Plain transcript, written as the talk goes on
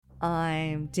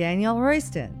I'm Danielle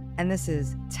Royston, and this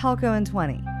is Telco in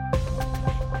 20.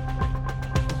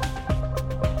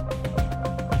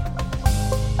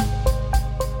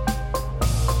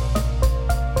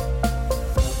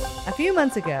 A few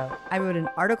months ago, I wrote an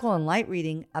article in Light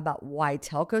Reading about why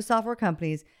telco software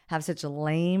companies have such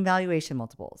lame valuation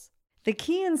multiples. The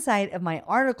key insight of my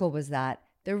article was that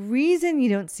the reason you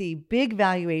don't see big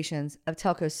valuations of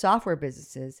telco software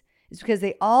businesses is because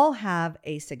they all have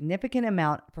a significant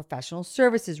amount of professional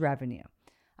services revenue.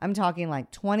 I'm talking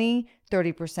like 20,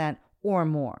 30% or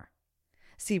more.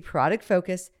 See,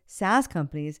 product-focused SaaS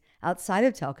companies outside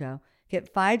of telco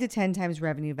get 5 to 10 times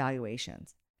revenue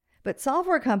valuations. But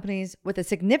software companies with a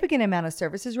significant amount of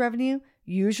services revenue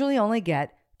usually only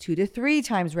get 2 to 3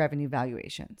 times revenue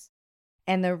valuations.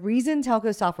 And the reason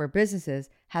telco software businesses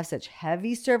have such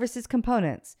heavy services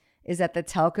components is that the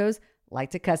telcos like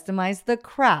to customize the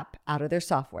crap out of their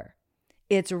software.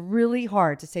 It's really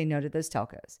hard to say no to those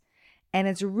telcos. And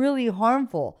it's really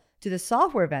harmful to the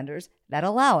software vendors that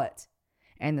allow it.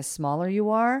 And the smaller you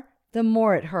are, the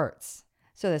more it hurts.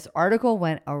 So this article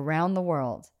went around the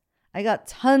world. I got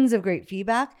tons of great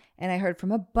feedback, and I heard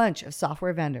from a bunch of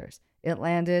software vendors. It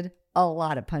landed a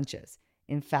lot of punches.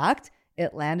 In fact,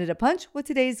 it landed a punch with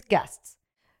today's guests.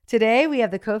 Today, we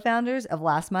have the co-founders of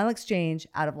LastMileXchange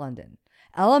out of London.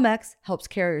 LMX helps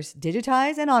carriers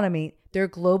digitize and automate their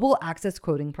global access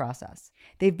quoting process.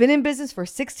 They've been in business for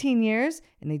 16 years,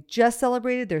 and they just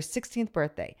celebrated their 16th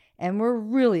birthday, and we're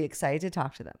really excited to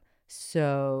talk to them.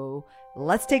 So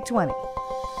let's take 20.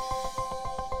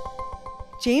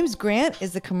 James Grant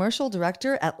is the commercial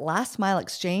director at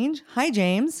LastMileXchange. Hi,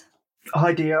 James.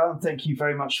 Hi, Dia. Thank you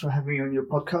very much for having me on your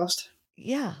podcast.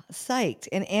 Yeah, psyched.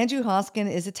 And Andrew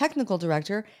Hoskin is a technical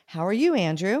director. How are you,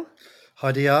 Andrew?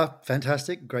 Hi, DR.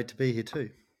 Fantastic. Great to be here too.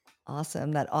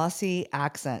 Awesome. That Aussie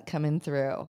accent coming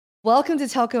through. Welcome to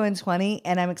Telco in 20,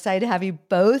 and I'm excited to have you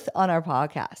both on our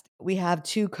podcast. We have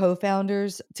two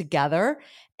co-founders together,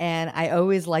 and I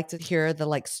always like to hear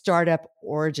the startup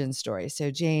origin story. So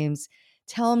James,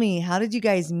 tell me, how did you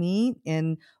guys meet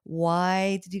and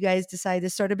why did you guys decide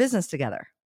to start a business together?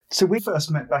 So we first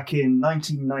met back in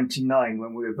 1999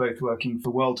 when we were both working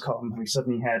for WorldCom. We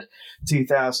suddenly had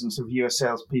 2,000 sort of US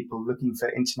salespeople looking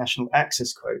for international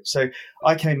access quotes. So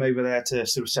I came over there to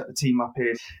sort of set the team up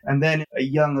here. And then a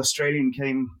young Australian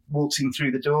came waltzing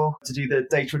through the door to do the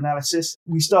data analysis.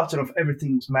 We started off,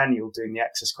 everything was manual doing the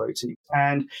access quoting.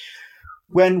 And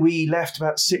when we left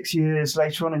about 6 years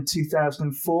later on in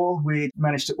 2004, we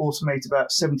managed to automate about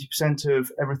 70%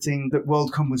 of everything that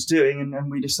WorldCom was doing.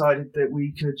 And we decided that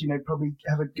we could, probably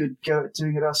have a good go at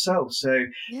doing it ourselves. So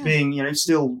being,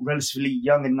 still relatively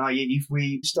young and naive,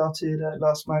 we started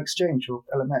LastMileXchange, or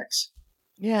LMX.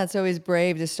 Yeah, it's always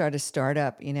brave to start a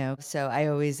startup, So I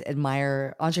always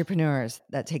admire entrepreneurs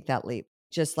that take that leap.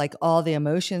 Just like all the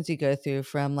emotions you go through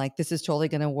from this is totally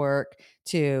going to work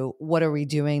to what are we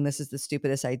doing? This is the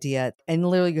stupidest idea. And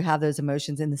literally you have those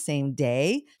emotions in the same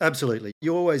day. Absolutely.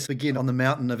 You always begin on the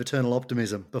mountain of eternal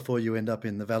optimism before you end up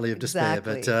in the valley of despair.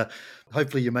 But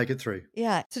hopefully you make it through.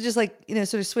 Yeah. So just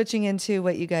sort of switching into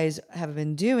what you guys have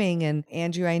been doing. And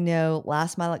Andrew, I know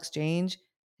LastMileXchange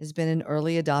has been an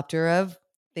early adopter of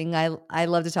thing I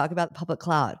love to talk about, public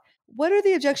cloud. What are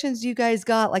the objections you guys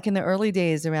got in the early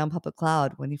days around public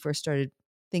cloud when you first started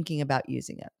thinking about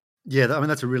using it? Yeah,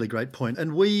 that's a really great point.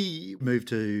 And we moved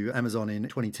to Amazon in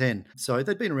 2010. So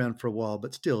they'd been around for a while,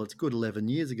 but still, it's a good 11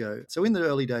 years ago. So in the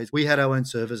early days, we had our own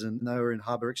servers and they were in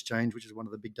Harbour Exchange, which is one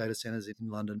of the big data centers in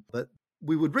London. But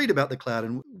we would read about the cloud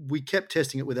and we kept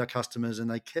testing it with our customers and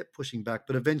they kept pushing back.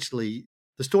 But eventually,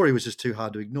 the story was just too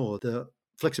hard to ignore. The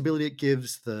flexibility it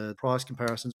gives, the price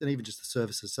comparisons, and even just the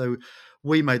services. So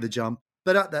we made the jump.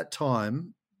 But at that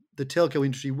time, the telco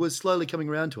industry was slowly coming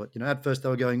around to it. At first they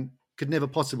were going, could never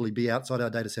possibly be outside our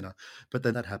data center. But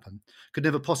then that happened. Could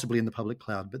never possibly in the public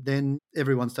cloud. But then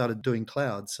everyone started doing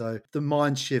cloud. So the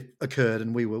mind shift occurred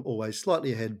and we were always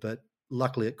slightly ahead, but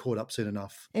luckily it caught up soon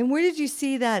enough. And where did you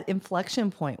see that inflection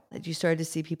point that you started to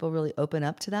see people really open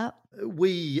up to that?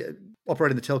 We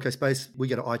operate in the telco space. We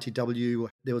go to ITW.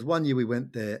 There was one year we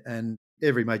went there and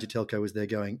every major telco was there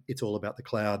going, it's all about the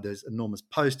cloud. There's enormous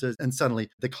posters. And suddenly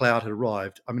the cloud had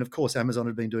arrived. I mean, of course, Amazon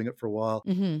had been doing it for a while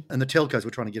and the telcos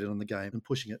were trying to get it on the game and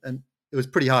pushing it. And it was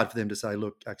pretty hard for them to say,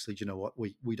 look, actually, do you know what?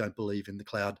 We don't believe in the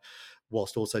cloud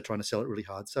whilst also trying to sell it really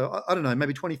hard. So I don't know,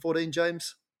 maybe 2014,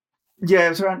 James? Yeah, it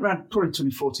was around probably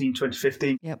 2014,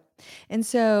 2015. Yep. And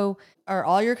so are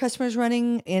all your customers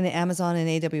running in Amazon and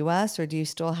AWS, or do you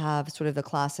still have sort of the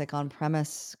classic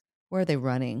on-premise? Where are they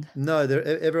running? No,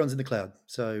 everyone's in the cloud.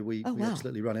 So we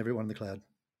absolutely run everyone in the cloud.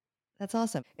 That's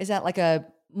awesome. Is that like a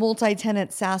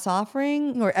multi-tenant SaaS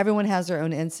offering, or everyone has their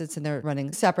own instance and they're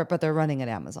running separate, but they're running at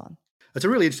Amazon? It's a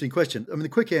really interesting question. I mean, the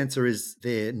quick answer is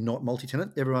they're not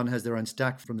multi-tenant. Everyone has their own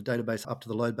stack from the database up to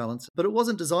the load balance, but it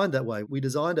wasn't designed that way. We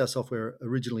designed our software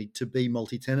originally to be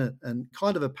multi-tenant, and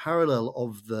kind of a parallel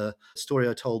of the story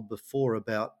I told before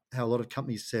about how a lot of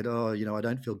companies said, oh, I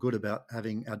don't feel good about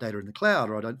having our data in the cloud,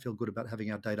 or I don't feel good about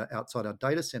having our data outside our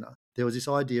data center. There was this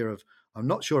idea of, I'm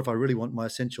not sure if I really want my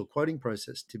essential quoting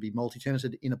process to be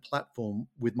multi-tenanted in a platform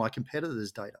with my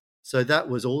competitors' data. So that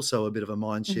was also a bit of a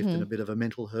mind shift and a bit of a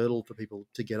mental hurdle for people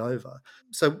to get over.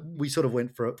 So we sort of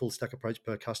went for a full stack approach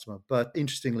per customer. But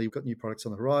interestingly, we've got new products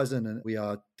on the horizon, and we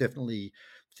are definitely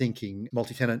thinking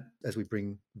multi-tenant as we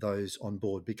bring those on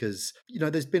board, because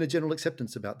there's been a general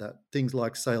acceptance about that. Things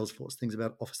like Salesforce, things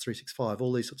about Office 365,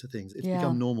 all these sorts of things. It's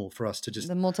become normal for us to just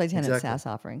the multi-tenant SaaS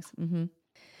offerings.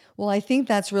 Well, I think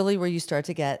that's really where you start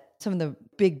to get some of the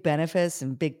big benefits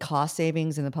and big cost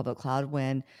savings in the public cloud,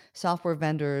 when software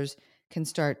vendors can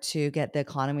start to get the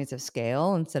economies of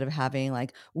scale. Instead of having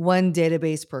like one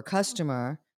database per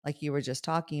customer, like you were just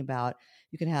talking about,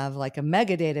 you can have like a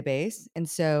mega database. And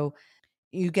so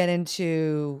you get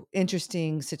into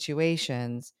interesting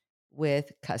situations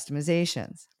with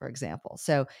customizations, for example.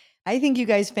 So I think you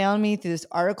guys found me through this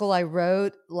article I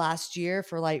wrote last year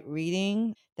for Light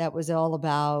Reading that was all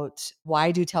about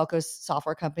why do telco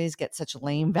software companies get such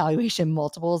lame valuation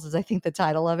multiples, is I think the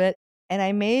title of it. And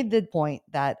I made the point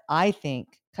that I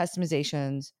think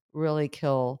customizations really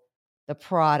kill the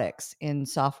products in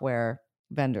software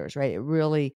vendors, right? It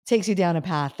really takes you down a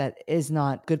path that is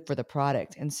not good for the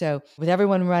product. And so with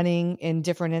everyone running in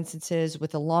different instances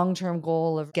with a long-term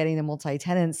goal of getting a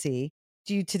multi-tenancy,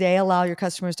 do you today allow your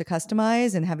customers to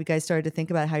customize? And have you guys started to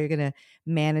think about how you're going to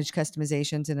manage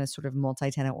customizations in a sort of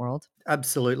multi-tenant world?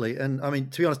 Absolutely. And I mean,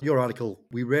 to be honest, your article,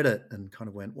 we read it and kind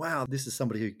of went, wow, this is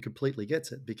somebody who completely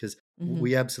gets it, because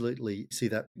we absolutely see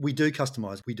that. We do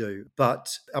customize, we do,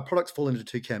 but our products fall into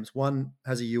two camps. One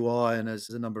has a UI and has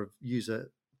a number of user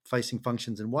facing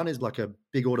functions, and one is like a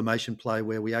big automation play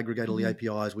where we aggregate all the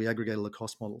APIs, we aggregate all the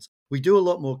cost models. We do a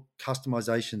lot more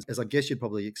customizations, as I guess you'd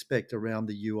probably expect, around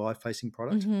the UI facing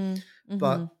product.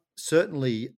 But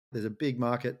certainly there's a big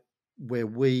market where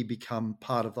we become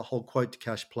part of the whole quote to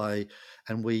cash play,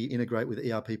 and we integrate with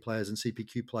ERP players and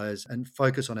CPQ players and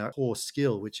focus on our core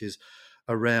skill, which is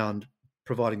around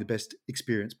providing the best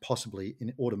experience possibly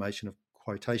in automation of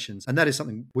quotations. And that is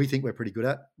something we think we're pretty good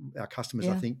at. Our customers,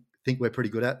 I think we're pretty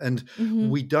good at. And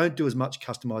we don't do as much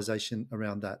customization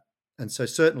around that. And so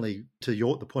certainly to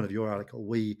the point of your article,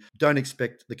 we don't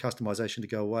expect the customization to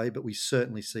go away, but we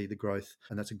certainly see the growth,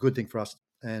 and that's a good thing for us.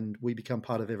 And we become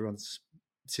part of everyone's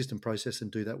system process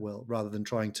and do that well, rather than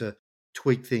trying to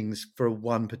tweak things for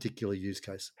one particular use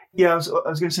case. Yeah, I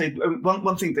was going to say,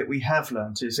 one thing that we have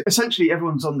learned is essentially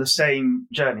everyone's on the same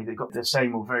journey. They've got the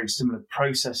same or very similar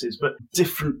processes, but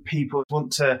different people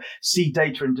want to see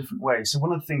data in different ways. So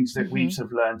one of the things that we've sort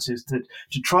of learned is that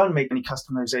to try and make any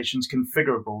customizations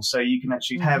configurable, so you can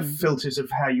actually have filters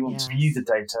of how you want to view the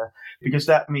data, because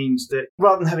that means that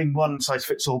rather than having one size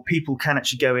fits all, people can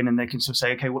actually go in and they can sort of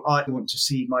say, okay, well, I want to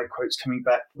see my quotes coming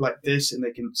back like this, and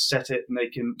they can set it and they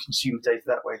can consume data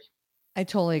that way. I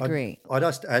totally agree. I'd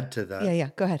just add to that. Yeah,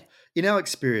 go ahead. In our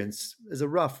experience, as a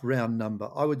rough round number,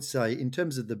 I would say in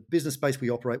terms of the business space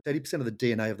we operate, 80% of the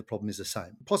DNA of the problem is the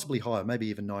same, possibly higher, maybe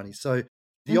even 90. So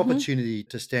the opportunity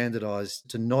to standardize,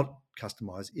 to not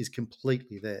customize, is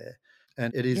completely there.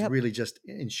 And it is really just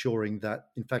ensuring that,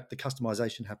 in fact, the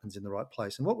customization happens in the right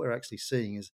place. And what we're actually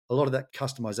seeing is a lot of that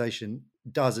customization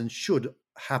does and should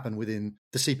happen within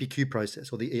the CPQ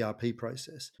process or the ERP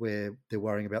process, where they're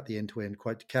worrying about the end-to-end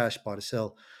quote to cash, buy to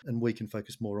sell. And we can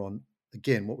focus more on,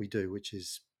 again, what we do, which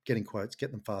is getting quotes,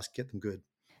 get them fast, get them good.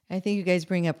 I think you guys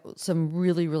bring up some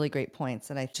really, really great points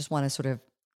that I just want to sort of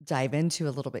dive into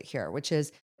a little bit here, which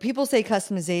is people say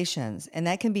customizations, and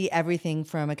that can be everything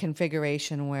from a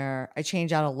configuration where I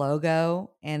change out a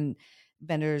logo and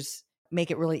vendors make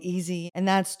it really easy. And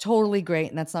that's totally great.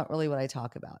 And that's not really what I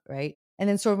talk about, right? And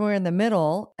then somewhere in the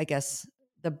middle, I guess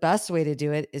the best way to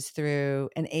do it is through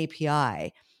an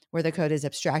API where the code is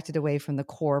abstracted away from the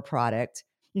core product.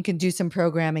 You can do some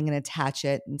programming and attach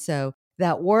it. And so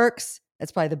that works.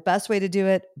 That's probably the best way to do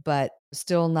it, but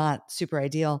still not super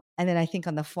ideal. And then I think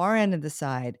on the far end of the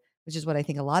side, which is what I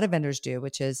think a lot of vendors do,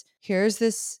 which is here's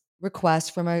this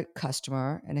request from a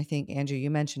customer. And I think, Andrew,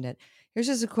 you mentioned it. Here's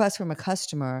this request from a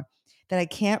customer that I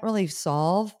can't really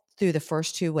solve through the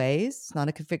first two ways. It's not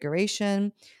a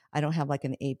configuration. I don't have like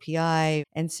an API.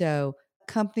 And so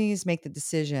companies make the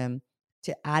decision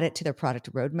to add it to their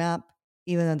product roadmap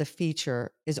even though the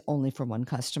feature is only for one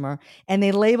customer. And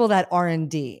they label that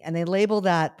R&D and they label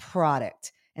that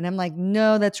product. And I'm like,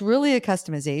 no, that's really a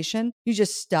customization. You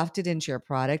just stuffed it into your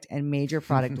product and made your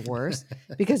product worse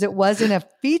because it wasn't a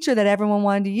feature that everyone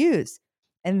wanted to use.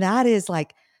 And that is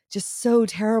like just so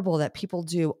terrible that people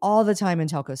do all the time in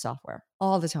telco software,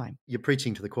 all the time. You're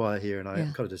preaching to the choir here, and I'm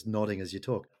Yeah. kind of just nodding as you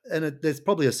talk. And there's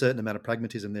probably a certain amount of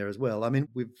pragmatism there as well. I mean,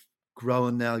 we've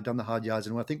grown now, done the hard yards,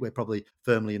 and I think we're probably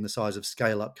firmly in the size of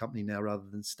scale-up company now rather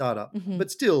than startup. Mhm. But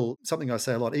still, something I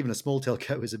say a lot, even a small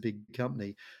telco is a big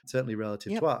company, certainly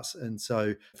relative Yep. to us. And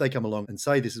so if they come along and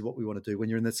say, this is what we want to do, when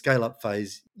you're in the scale-up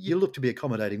phase, you look to be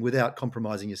accommodating without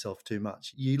compromising yourself too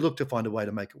much. You look to find a way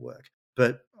to make it work.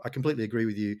 But I completely agree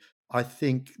with you. I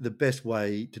think the best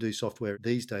way to do software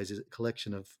these days is a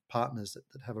collection of partners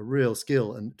that have a real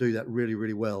skill and do that really,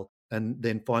 really well, and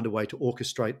then find a way to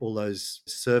orchestrate all those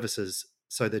services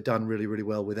so they're done really, really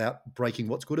well without breaking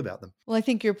what's good about them. Well, I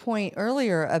think your point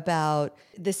earlier about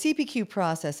the CPQ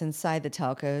process inside the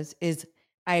telcos is,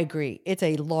 I agree, it's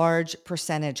a large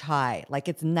percentage high. Like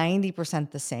it's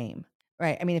 90% the same,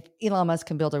 right? I mean, if Elon Musk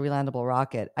can build a relandable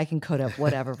rocket, I can code up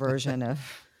whatever version of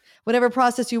whatever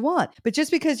process you want. But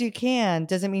just because you can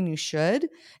doesn't mean you should.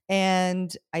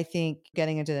 And I think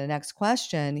getting into the next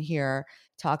question here,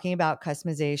 talking about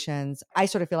customizations, I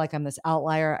sort of feel like I'm this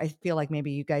outlier. I feel like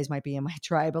maybe you guys might be in my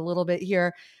tribe a little bit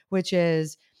here, which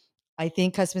is I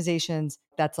think customizations,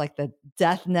 that's like the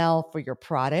death knell for your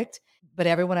product. But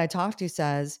everyone I talk to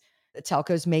says the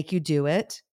telcos make you do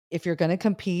it. If you're going to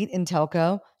compete in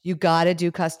telco, you got to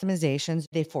do customizations.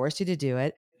 They force you to do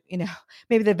it. You know,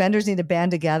 maybe the vendors need to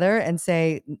band together and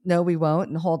say, no, we won't,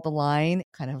 and hold the line,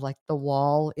 kind of like the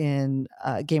wall in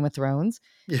Game of Thrones,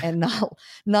 Yeah. and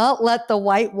not let the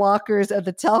White Walkers of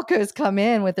the telcos come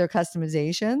in with their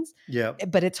customizations. Yeah.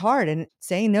 But it's hard. And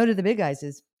saying no to the big guys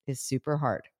is super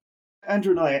hard.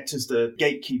 Andrew and I act as the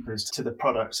gatekeepers to the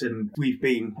product, and we've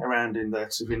been around in the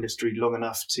sort of industry long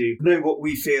enough to know what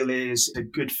we feel is a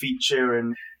good feature.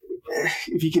 And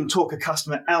if you can talk a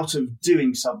customer out of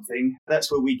doing something,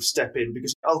 that's where we step in,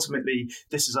 because ultimately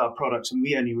this is our product and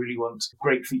we only really want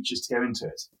great features to go into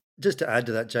it. Just to add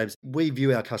to that, James, we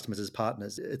view our customers as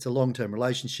partners. It's a long-term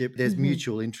relationship. There's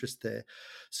mutual interest there.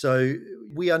 So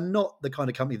we are not the kind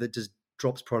of company that just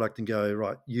drops product and go,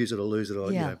 right, use it or lose it,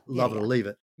 or love it or leave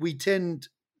it. We tend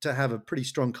to have a pretty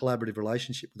strong collaborative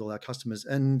relationship with all our customers,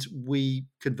 and we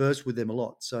converse with them a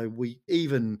lot. So we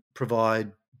even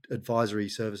provide advisory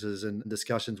services and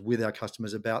discussions with our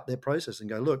customers about their process and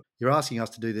go, look, you're asking us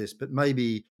to do this, but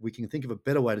maybe we can think of a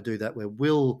better way to do that where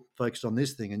we'll focus on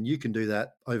this thing and you can do that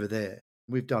over there.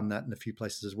 We've done that in a few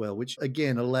places as well, which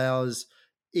again allows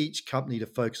each company to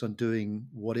focus on doing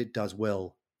what it does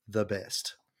well the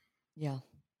best. Yeah.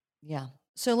 Yeah.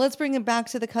 So let's bring it back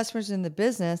to the customers in the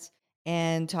business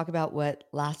and talk about what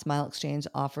LastMileXchange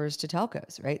offers to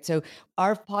telcos, right? So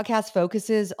our podcast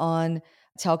focuses on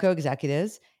telco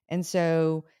executives. And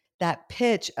so that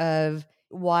pitch of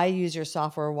why use your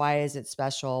software, why is it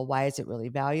special, why is it really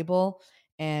valuable?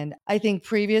 And I think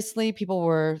previously people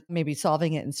were maybe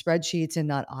solving it in spreadsheets and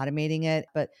not automating it.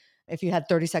 But if you had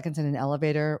 30 seconds in an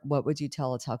elevator, what would you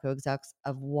tell a telco execs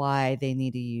of why they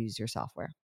need to use your software?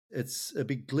 It's a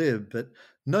bit glib, but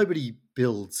nobody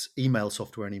builds email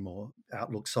software anymore.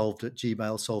 Outlook solved it,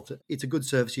 Gmail solved it. It's a good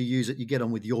service. You use it, you get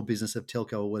on with your business of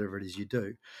telco or whatever it is you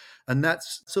do. And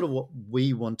that's sort of what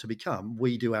we want to become.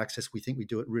 We do access. We think we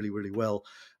do it really, really well.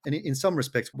 And in some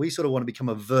respects, we sort of want to become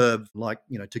a verb, like,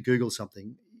 to Google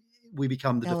something. We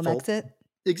become the default. LMX it?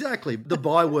 Exactly. The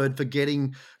byword for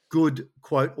getting good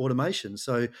quote automation.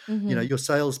 So, your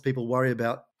salespeople worry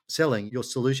about selling, your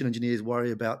solution engineers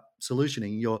worry about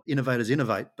solutioning, your innovators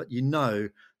innovate, but you know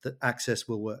that access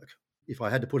will work. If I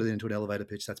had to put it into an elevator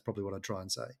pitch, that's probably what I'd try and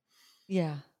say.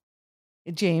 Yeah.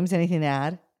 James, anything to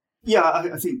add? Yeah,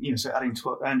 I think, so adding to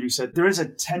what Andrew said, there is a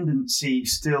tendency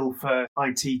still for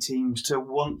IT teams to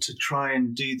want to try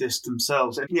and do this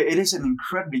themselves. And it is an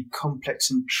incredibly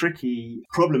complex and tricky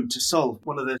problem to solve.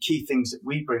 One of the key things that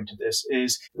we bring to this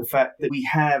is the fact that we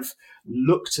have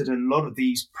looked at a lot of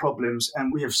these problems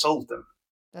and we have solved them.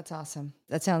 That's awesome.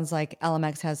 That sounds like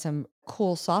LMX has some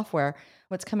cool software.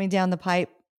 What's coming down the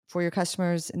pipe for your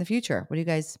customers in the future? What are you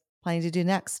guys planning to do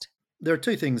next? There are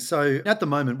two things. So at the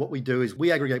moment, what we do is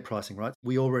we aggregate pricing, right?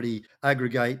 We already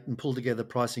aggregate and pull together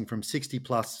pricing from 60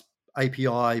 plus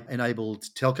API enabled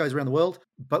telcos around the world.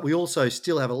 But we also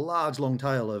still have a large long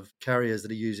tail of carriers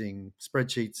that are using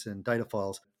spreadsheets and data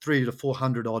files, 300 to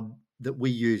 400 odd that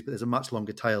we use, but there's a much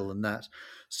longer tail than that.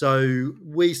 So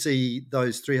we see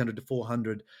those 300 to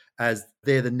 400 as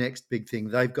they're the next big thing.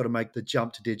 They've got to make the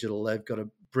jump to digital. They've got to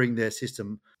bring their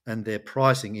system and their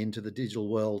pricing into the digital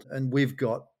world. And we've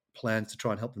got plans to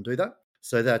try and help them do that.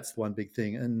 So that's one big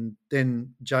thing. And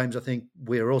then, James, I think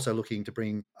we're also looking to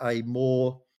bring a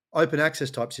more open access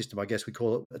type system, I guess we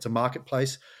call it. It's a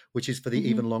marketplace, which is for the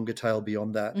even longer tail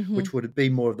beyond that, which would be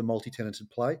more of the multi-tenanted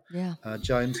play. Yeah.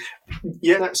 James?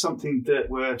 Yeah, that's something that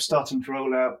we're starting to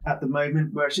roll out at the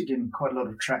moment. We're actually getting quite a lot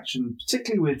of traction,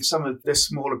 particularly with some of the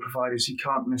smaller providers who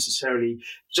can't necessarily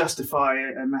justify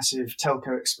a massive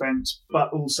telco expense,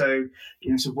 but also,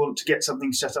 sort of want to get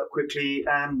something set up quickly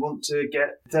and want to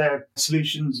get their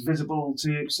solutions visible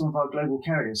to some of our global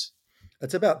carriers.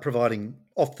 It's about providing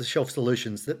off-the-shelf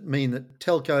solutions that mean that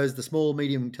telcos, the small,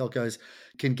 medium telcos,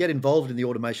 can get involved in the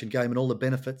automation game and all the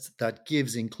benefits that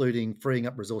gives, including freeing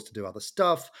up resource to do other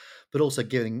stuff, but also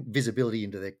getting visibility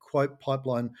into their quote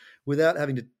pipeline without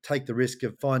having to take the risk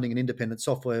of finding an independent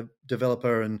software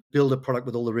developer and build a product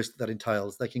with all the risk that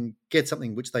entails. They can get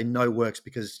something which they know works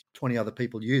because 20 other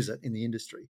people use it in the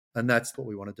industry. And that's what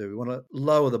we want to do. We want to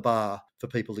lower the bar for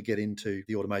people to get into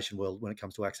the automation world when it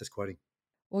comes to access quoting.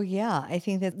 Well, yeah, I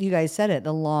think that you guys said it,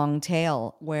 the long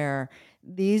tail, where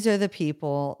these are the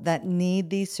people that need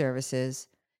these services.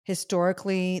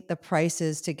 Historically, the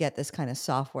prices to get this kind of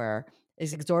software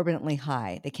is exorbitantly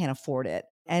high. They can't afford it.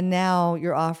 And now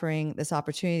you're offering this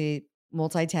opportunity,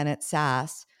 multi-tenant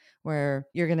SaaS, where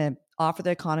you're going to offer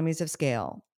the economies of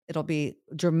scale. It'll be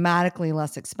dramatically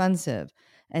less expensive.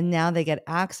 And now they get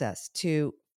access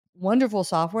to wonderful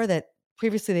software that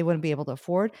previously they wouldn't be able to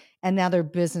afford, and now their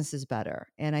business is better.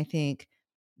 And I think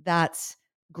that's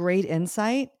great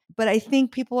insight, but I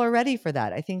think people are ready for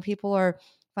that. I think people are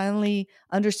finally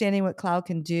understanding what cloud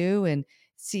can do and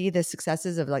see the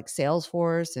successes of like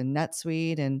Salesforce and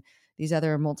NetSuite and these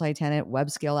other multi-tenant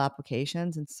web scale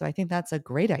applications. And so I think that's a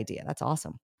great idea. That's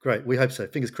awesome. Great. We hope so.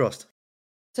 Fingers crossed.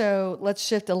 So let's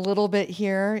shift a little bit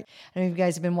here. I don't know if you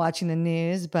guys have been watching the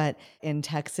news, but in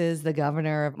Texas, the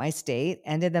governor of my state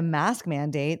ended the mask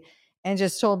mandate and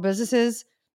just told businesses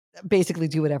basically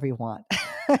do whatever you want.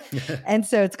 And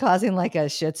so it's causing like a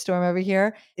shitstorm over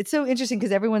here. It's so interesting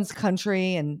because everyone's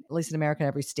country, and at least in America,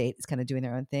 every state is kind of doing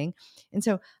their own thing. And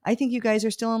so I think you guys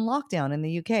are still in lockdown in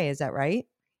the UK. Is that right?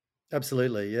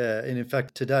 Absolutely, yeah. And in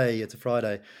fact, today, it's a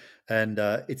Friday, and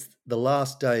it's the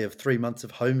last day of 3 months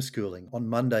of homeschooling. On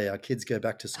Monday, our kids go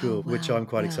back to school, which I'm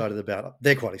quite excited about.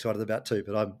 They're quite excited about too,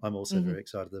 but I'm also very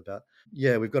excited about.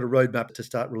 Yeah, we've got a roadmap to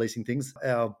start releasing things.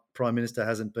 Our Prime Minister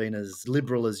hasn't been as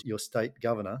liberal as your state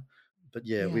governor, but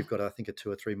yeah, we've got, I think, a 2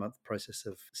 or 3 month process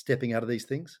of stepping out of these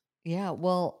things. Yeah,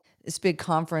 well, this big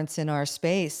conference in our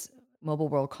space, Mobile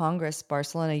World Congress,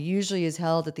 Barcelona, usually is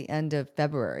held at the end of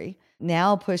February,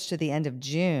 now pushed to the end of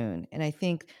June. And I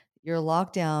think your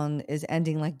lockdown is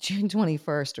ending like June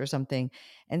 21st or something.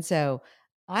 And so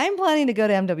I'm planning to go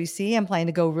to MWC. I'm planning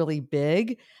to go really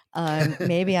big.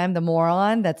 Maybe I'm the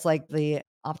moron that's like the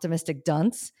optimistic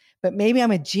dunce, but maybe I'm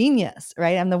a genius,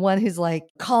 right? I'm the one who's like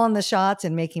calling the shots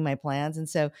and making my plans. And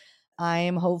so I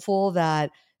am hopeful that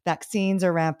vaccines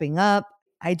are ramping up.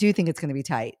 I do think it's going to be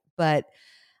tight, but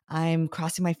I'm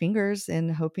crossing my fingers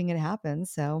and hoping it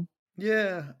happens. So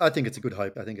yeah, I think it's a good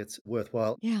hope. I think it's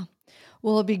worthwhile. Yeah.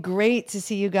 Well, it'd be great to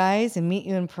see you guys and meet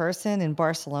you in person in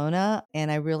Barcelona. And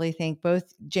I really thank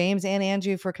both James and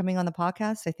Andrew for coming on the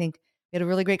podcast. I think we had a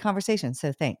really great conversation.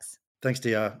 So thanks. Thanks,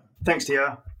 DR. Thanks,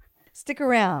 DR. Stick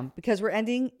around because we're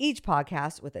ending each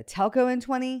podcast with a Telco in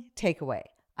 20 takeaway.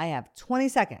 I have 20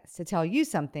 seconds to tell you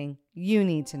something you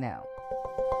need to know.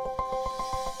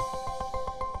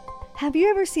 Have you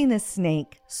ever seen a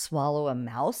snake swallow a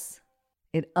mouse?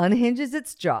 It unhinges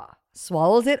its jaw,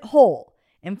 swallows it whole,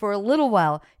 and for a little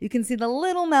while, you can see the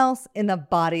little mouse in the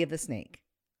body of the snake.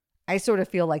 I sort of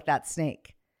feel like that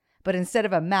snake. But instead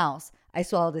of a mouse, I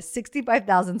swallowed a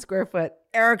 65,000 square foot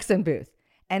Ericsson booth.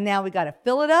 And now we got to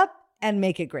fill it up and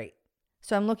make it great.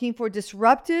 So I'm looking for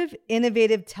disruptive,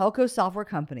 innovative telco software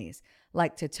companies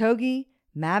like Totogi,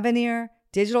 Mavenir,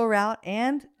 Digital Route,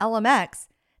 and LMX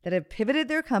that have pivoted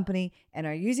their company and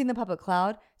are using the public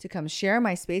cloud to come share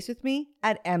my space with me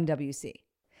at MWC.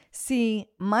 See,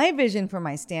 my vision for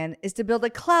my stand is to build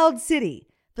a cloud city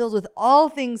filled with all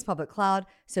things public cloud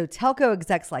so telco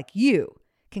execs like you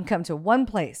can come to one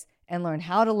place and learn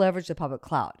how to leverage the public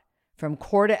cloud from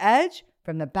core to edge,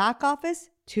 from the back office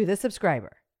to the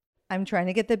subscriber. I'm trying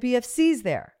to get the BFCs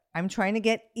there. I'm trying to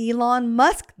get Elon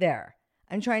Musk there.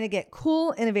 I'm trying to get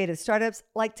cool, innovative startups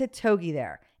like Totogi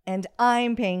there. And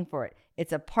I'm paying for it.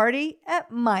 It's a party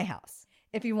at my house.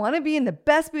 If you want to be in the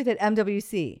best booth at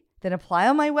MWC, then apply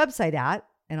on my website at,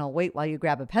 and I'll wait while you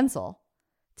grab a pencil,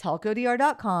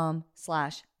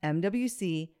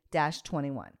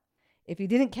 telcodr.com/MWC-21. If you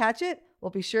didn't catch it, we'll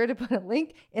be sure to put a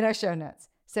link in our show notes.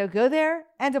 So go there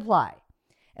and apply.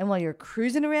 And while you're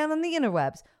cruising around on the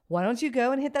interwebs, why don't you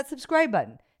go and hit that subscribe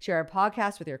button, share our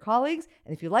podcast with your colleagues,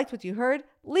 and if you liked what you heard,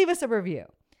 leave us a review.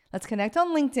 Let's connect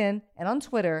on LinkedIn and on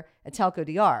Twitter at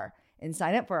TelcoDR and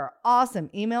sign up for our awesome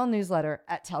email newsletter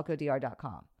at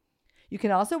telcodr.com. You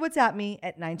can also WhatsApp me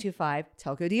at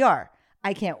 925-TELCO-DR.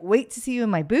 I can't wait to see you in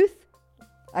my booth.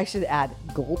 I should add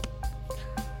gulp.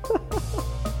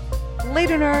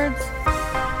 Later, nerds.